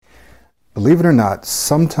Believe it or not,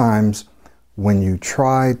 sometimes when you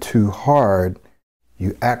try too hard,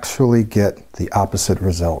 you actually get the opposite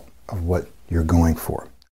result of what you're going for.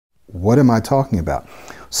 What am I talking about?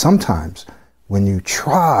 Sometimes when you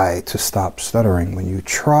try to stop stuttering, when you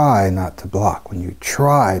try not to block, when you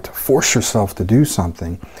try to force yourself to do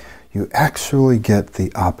something, you actually get the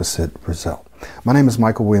opposite result. My name is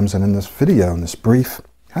Michael Williams, and in this video, in this brief,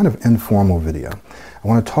 kind of informal video, I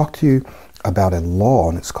want to talk to you about a law,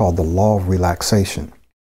 and it's called the law of relaxation.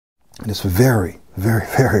 And it's very, very,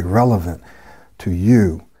 very relevant to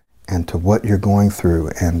you and to what you're going through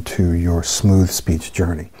and to your smooth speech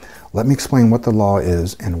journey. Let me explain what the law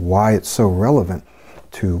is and why it's so relevant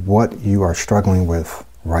to what you are struggling with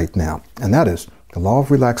right now. And that is, the law of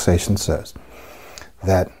relaxation says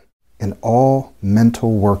that in all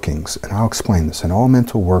mental workings, and I'll explain this, in all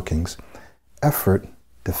mental workings, effort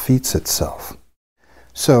defeats itself.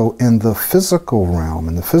 So in the physical realm,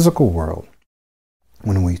 in the physical world,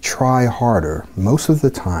 when we try harder, most of the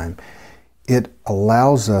time, it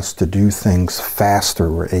allows us to do things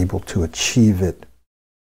faster. We're able to achieve it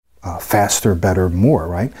faster, better, more,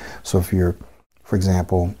 right? So if you're, for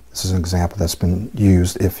example, this is an example that's been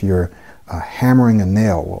used, if you're hammering a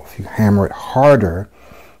nail, well, if you hammer it harder,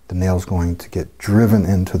 the nail's going to get driven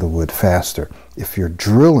into the wood faster. If you're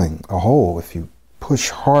drilling a hole, if you push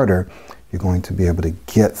harder, you're going to be able to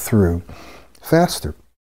get through faster.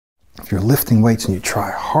 If you're lifting weights and you try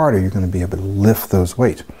harder, you're going to be able to lift those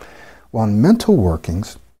weights. Well, in mental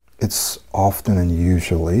workings, it's often and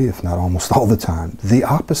usually, if not almost all the time, the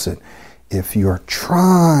opposite. If you're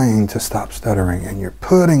trying to stop stuttering and you're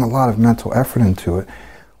putting a lot of mental effort into it,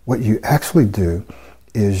 what you actually do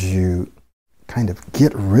is you kind of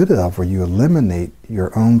get rid of, or you eliminate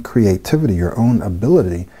your own creativity, your own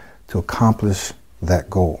ability to accomplish that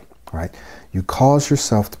goal, right? You cause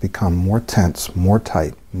yourself to become more tense, more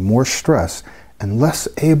tight, more stressed, and less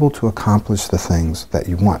able to accomplish the things that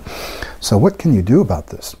you want. So what can you do about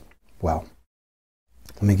this? Well,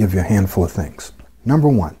 let me give you a handful of things. Number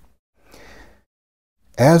one,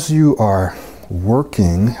 as you are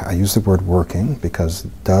working, I use the word working because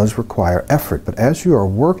it does require effort, but as you are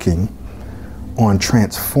working on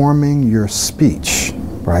transforming your speech,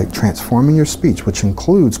 right? Transforming your speech, which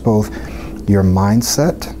includes both your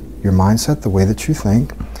mindset, the way that you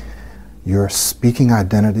think, your speaking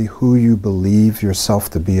identity, who you believe yourself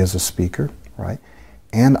to be as a speaker, right?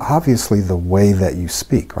 And obviously the way that you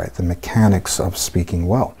speak, right? The mechanics of speaking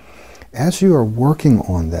well. As you are working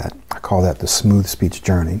on that, I call that the smooth speech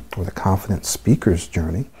journey or the confident speaker's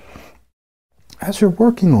journey. As you're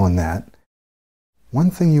working on that,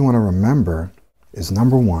 one thing you want to remember is,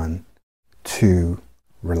 number one, to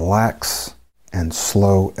relax and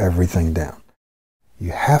slow everything down.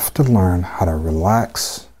 You have to learn how to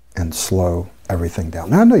relax and slow everything down.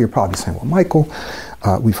 Now, I know you're probably saying, well, Michael,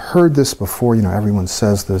 we've heard this before. You know, everyone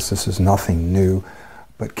says this. This is nothing new.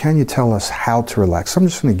 But can you tell us how to relax? So I'm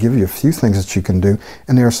just going to give you a few things that you can do.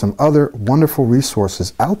 And there are some other wonderful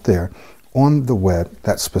resources out there on the web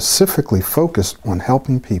that specifically focus on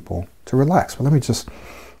helping people to relax. But let me just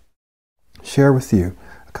share with you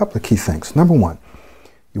a couple of key things. Number one,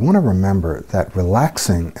 you want to remember that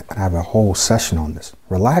relaxing, and I have a whole session on this,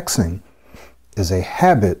 relaxing is a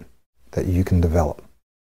habit that you can develop.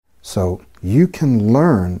 So you can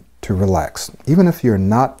learn to relax. Even if you're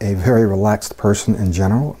not a very relaxed person in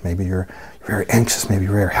general, maybe you're very anxious, maybe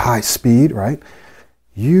you're very high speed, right?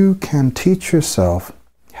 You can teach yourself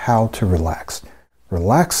how to relax.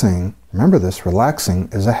 Relaxing, remember this, relaxing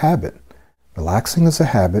is a habit. Relaxing is a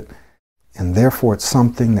habit, and therefore it's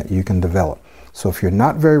something that you can develop. So if you're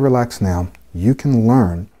not very relaxed now, you can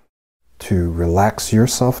learn to relax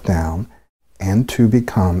yourself down and to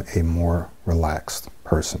become a more relaxed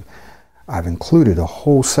person. I've included a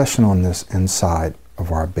whole session on this inside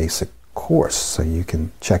of our basic course, so you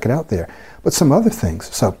can check it out there. But some other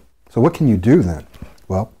things. So what can you do then?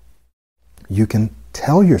 Well, you can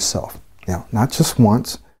tell yourself, now, not just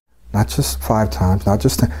once, not just 5 times, not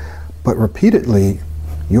just 10, but repeatedly,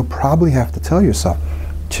 you'll probably have to tell yourself,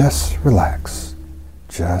 just relax,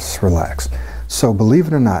 just relax. So believe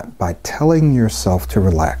it or not, by telling yourself to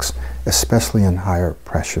relax, especially in higher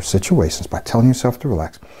pressure situations, by telling yourself to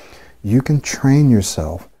relax, you can train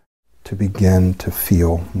yourself to begin to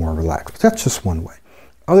feel more relaxed. But that's just one way.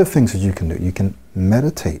 Other things that you can do, you can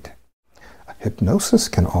meditate. Hypnosis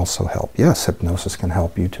can also help. Yes, hypnosis can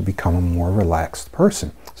help you to become a more relaxed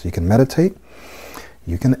person. So you can meditate,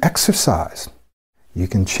 you can exercise, you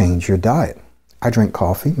can change your diet. I drink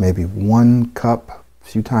coffee, maybe 1 cup a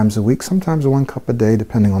few times a week, sometimes 1 cup a day,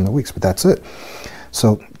 depending on the weeks, but that's it.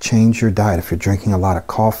 So change your diet. If you're drinking a lot of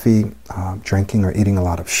coffee, drinking or eating a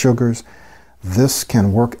lot of sugars, this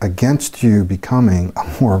can work against you becoming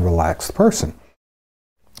a more relaxed person.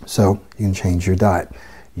 So you can change your diet.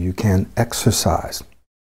 You can exercise.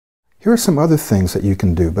 Here are some other things that you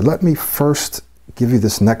can do, but let me first give you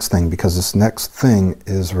this next thing, because this next thing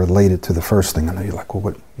is related to the first thing. I know you're like,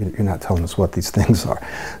 well, you're not telling us what these things are.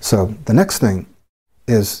 So the next thing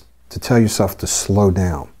is to tell yourself to slow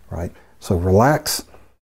down, right? So relax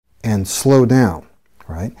and slow down,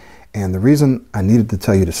 right? And the reason I needed to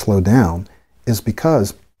tell you to slow down is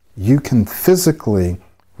because you can physically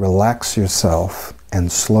relax yourself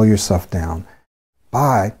and slow yourself down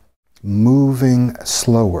by moving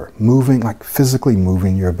slower, like physically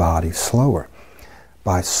moving your body slower,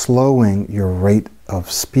 by slowing your rate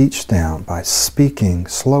of speech down, by speaking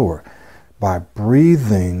slower, by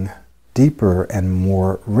breathing deeper and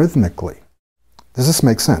more rhythmically. Does this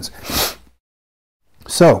make sense?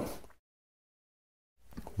 So,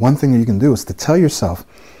 one thing that you can do is to tell yourself,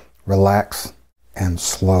 relax and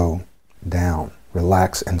slow down.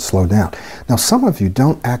 Relax and slow down. Now, some of you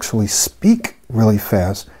don't actually speak really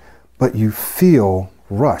fast, but you feel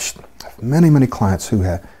rushed. I have many clients who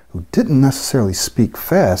didn't necessarily speak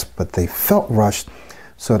fast, but they felt rushed,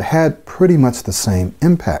 so it had pretty much the same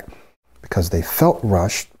impact because they felt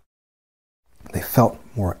rushed, they felt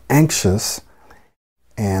more anxious,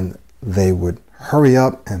 and they would hurry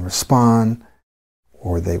up and respond,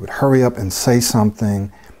 or they would hurry up and say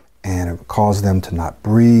something, and it would cause them to not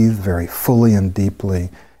breathe very fully and deeply,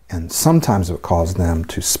 and sometimes it would cause them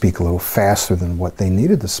to speak a little faster than what they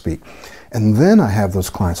needed to speak. And then I have those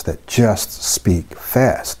clients that just speak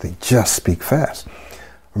fast. They just speak fast.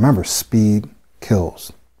 Remember, speed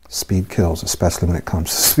kills. Speed kills, especially when it comes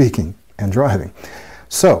to speaking and driving.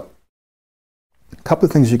 So, a couple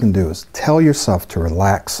of things you can do is tell yourself to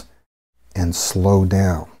relax and slow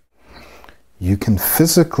down. You can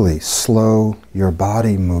physically slow your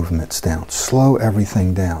body movements down, slow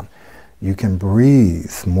everything down. You can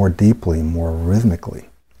breathe more deeply, more rhythmically.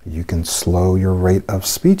 You can slow your rate of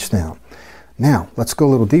speech down. Now, let's go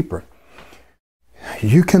a little deeper.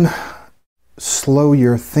 You can slow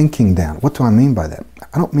your thinking down. What do I mean by that?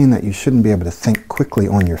 I don't mean that you shouldn't be able to think quickly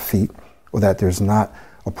on your feet, or that there's not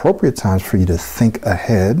appropriate times for you to think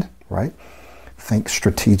ahead, right? Think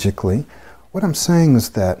strategically. What I'm saying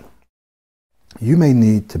is that you may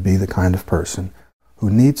need to be the kind of person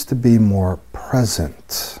who needs to be more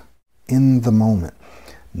present in the moment,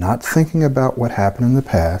 not thinking about what happened in the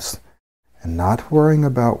past and not worrying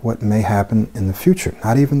about what may happen in the future,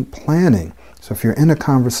 not even planning. So if you're in a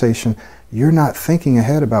conversation, you're not thinking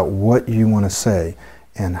ahead about what you want to say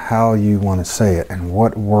and how you want to say it and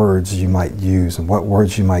what words you might use and what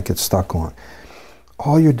words you might get stuck on.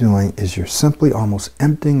 All you're doing is you're simply almost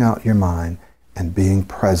emptying out your mind and being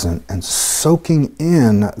present and soaking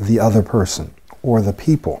in the other person or the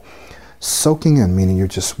people. Soaking in, meaning you're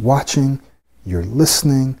just watching, you're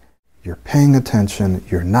listening, you're paying attention,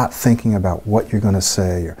 you're not thinking about what you're going to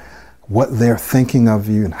say or what they're thinking of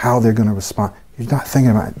you and how they're going to respond. You're not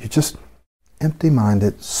thinking about it. You're just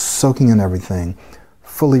empty-minded, soaking in everything,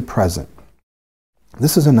 fully present.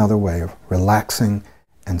 This is another way of relaxing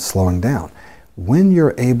and slowing down. When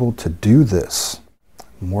you're able to do this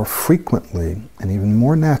more frequently and even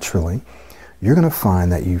more naturally, you're going to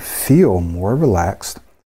find that you feel more relaxed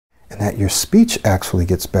and that your speech actually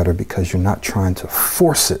gets better because you're not trying to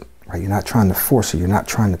force it, right? You're not trying to force it. You're not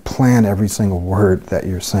trying to plan every single word that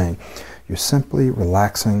you're saying. You're simply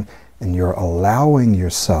relaxing and you're allowing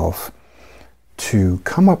yourself to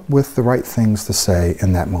come up with the right things to say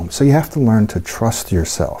in that moment. So you have to learn to trust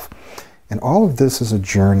yourself. And all of this is a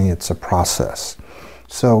journey. It's a process.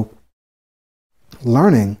 So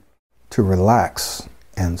learning to relax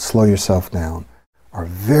and slow yourself down are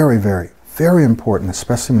very, very, very important,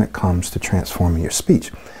 especially when it comes to transforming your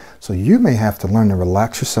speech. So you may have to learn to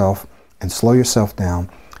relax yourself and slow yourself down,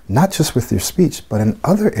 not just with your speech, but in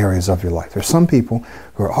other areas of your life. There's some people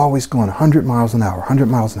who are always going 100 miles an hour, 100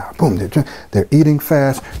 miles an hour. Boom, they're eating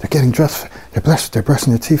fast, they're getting dressed, they're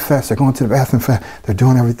brushing their teeth fast, they're going to the bathroom fast, they're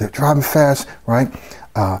doing everything, they're driving fast, right?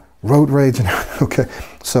 Road rage, okay.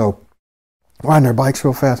 So riding their bikes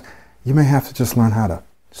real fast. You may have to just learn how to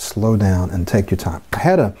slow down and take your time. I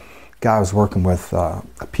had a guy I was working with, a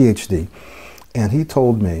PhD, and he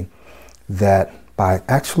told me that by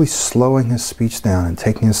actually slowing his speech down and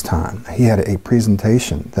taking his time, he had a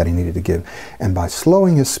presentation that he needed to give, and by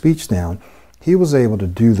slowing his speech down, he was able to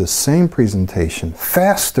do the same presentation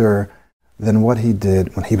faster than what he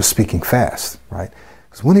did when he was speaking fast, right?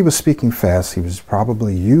 Because when he was speaking fast, he was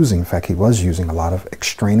probably using, in fact, he was using a lot of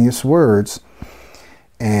extraneous words,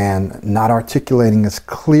 and not articulating as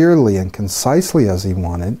clearly and concisely as he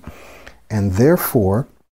wanted, and therefore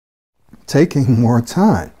taking more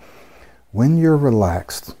time. When you're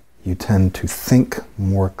relaxed, you tend to think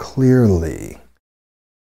more clearly.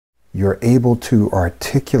 You're able to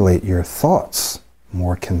articulate your thoughts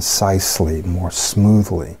more concisely, more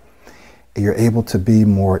smoothly. You're able to be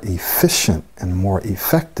more efficient and more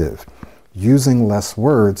effective, using less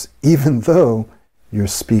words, even though you're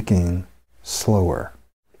speaking slower.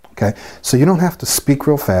 Okay? So you don't have to speak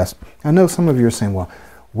real fast. I know some of you are saying, well,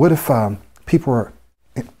 what if people are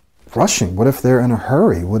rushing? What if they're in a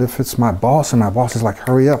hurry? What if it's my boss and my boss is like,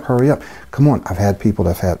 hurry up, hurry up? Come on. I've had people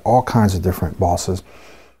that have had all kinds of different bosses,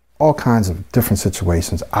 all kinds of different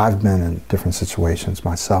situations. I've been in different situations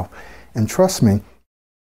myself. And trust me,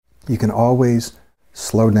 you can always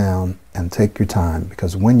slow down and take your time,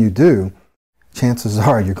 because when you do, chances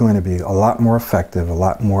are you're going to be a lot more effective, a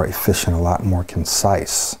lot more efficient, a lot more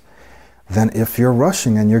concise than if you're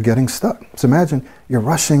rushing and you're getting stuck. So imagine you're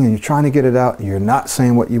rushing and you're trying to get it out, and you're not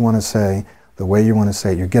saying what you want to say the way you want to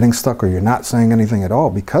say it. You're getting stuck, or you're not saying anything at all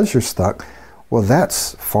because you're stuck. Well,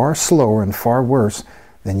 that's far slower and far worse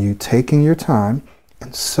than you taking your time.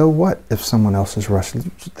 And so what if someone else is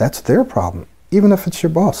rushing? That's their problem. Even if it's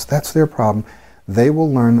your boss, that's their problem. They will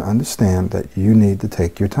learn to understand that you need to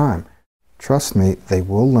take your time. Trust me, they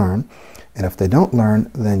will learn. And if they don't learn,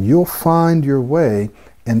 then you'll find your way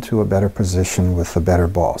into a better position with a better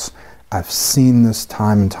boss. I've seen this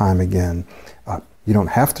time and time again. You don't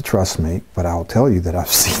have to trust me, but I'll tell you that I've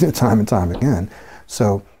seen it time and time again.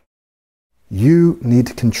 So you need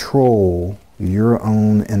to control your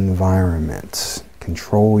own environment.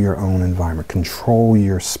 Control your own environment. Control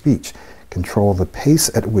your speech. Control the pace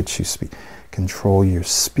at which you speak. Control your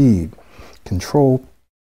speed. Control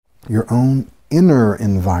your own inner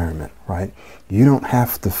environment, right? You don't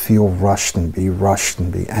have to feel rushed and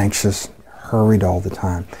be anxious, hurried all the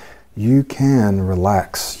time. You can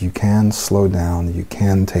relax, you can slow down, you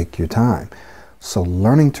can take your time. So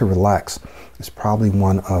learning to relax is probably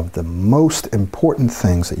one of the most important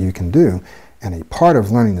things that you can do. And a part of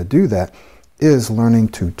learning to do that is learning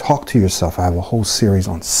to talk to yourself. I have a whole series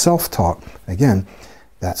on self-talk. Again,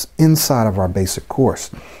 that's inside of our basic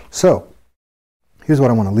course. So here's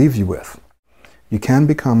what I want to leave you with. You can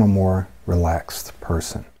become a more relaxed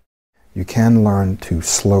person. You can learn to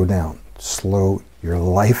slow down. Slow your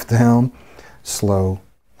life down. Slow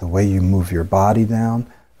the way you move your body down.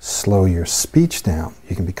 Slow your speech down.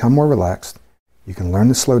 You can become more relaxed. You can learn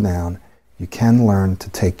to slow down. You can learn to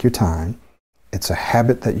take your time. It's a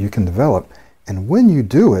habit that you can develop. And when you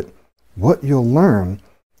do it, what you'll learn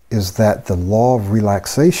is that the law of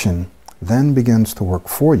relaxation then begins to work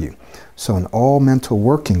for you. So in all mental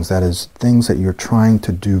workings, that is things that you're trying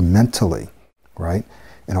to do mentally, right?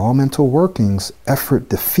 In all mental workings, effort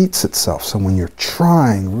defeats itself. So when you're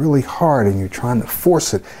trying really hard and you're trying to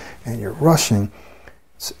force it and you're rushing,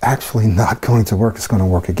 it's actually not going to work. It's going to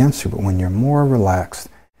work against you. But when you're more relaxed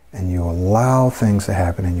and you allow things to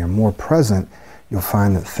happen and you're more present, you'll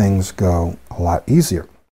find that things go a lot easier.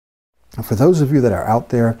 And for those of you that are out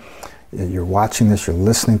there, you're watching this, you're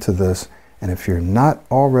listening to this, and if you're not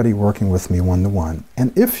already working with me one-to-one,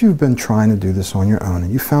 and if you've been trying to do this on your own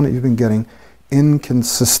and you found that you've been getting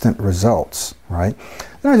inconsistent results, right,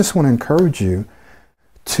 then I just want to encourage you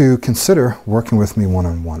to consider working with me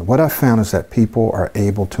one-on-one. What I've found is that people are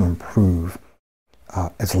able to improve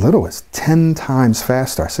as little as 10 times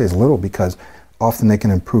faster. I say as little because often they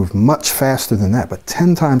can improve much faster than that, but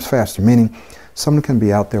 10 times faster, meaning someone can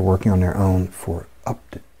be out there working on their own for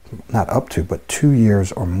but 2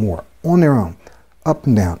 years or more on their own, up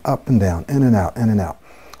and down, in and out, in and out.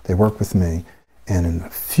 They work with me, and in a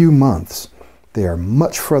few months, they are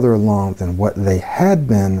much further along than what they had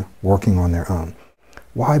been working on their own.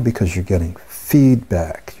 Why? Because you're getting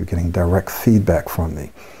feedback. You're getting direct feedback from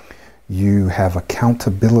me. You have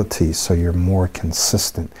accountability, so you're more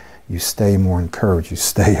consistent. You stay more encouraged. You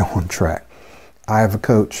stay on track. I have a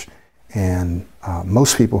coach, and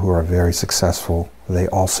most people who are very successful, they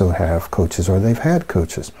also have coaches or they've had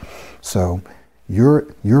coaches. So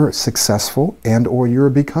you're successful and or you're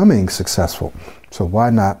becoming successful. So why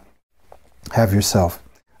not have yourself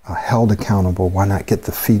held accountable? Why not get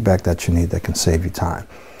the feedback that you need that can save you time?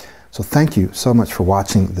 So thank you so much for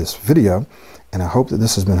watching this video, and I hope that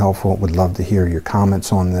this has been helpful. Would love to hear your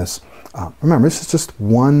comments on this. Remember, this is just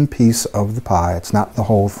one piece of the pie. It's not the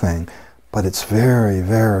whole thing, but it's very,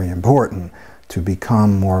 very important to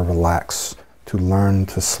become more relaxed, to learn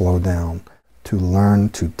to slow down, to learn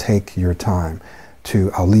to take your time,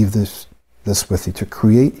 I'll leave this with you, to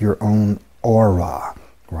create your own aura,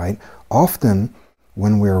 right? Often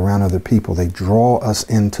when we're around other people, they draw us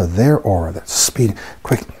into their aura. That's speed,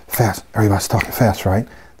 quick, fast. Everybody's talking fast, right?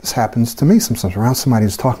 This happens to me sometimes. Around somebody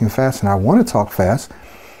who's talking fast, and I want to talk fast,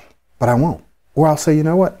 but I won't. Or I'll say, you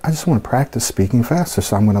know what? I just want to practice speaking faster,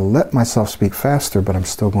 so I'm going to let myself speak faster, but I'm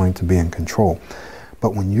still going to be in control.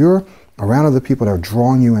 But when you're around other people that are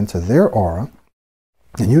drawing you into their aura,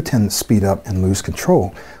 and you tend to speed up and lose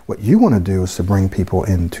control, what you want to do is to bring people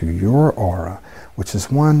into your aura, which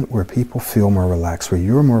is one where people feel more relaxed, where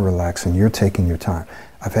you're more relaxed and you're taking your time.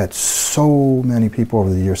 I've had so many people over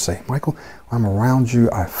the years say, Michael, when I'm around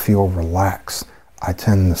you, I feel relaxed. I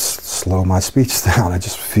tend to slow my speech down. I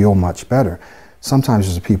just feel much better. Sometimes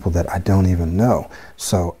there's people that I don't even know.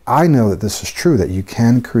 So I know that this is true, that you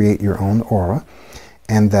can create your own aura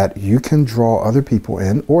and that you can draw other people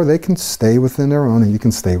in, or they can stay within their own and you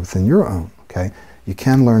can stay within your own, okay? You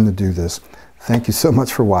can learn to do this. Thank you so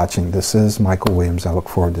much for watching. This is Michael Williams. I look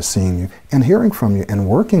forward to seeing you and hearing from you and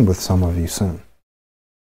working with some of you soon.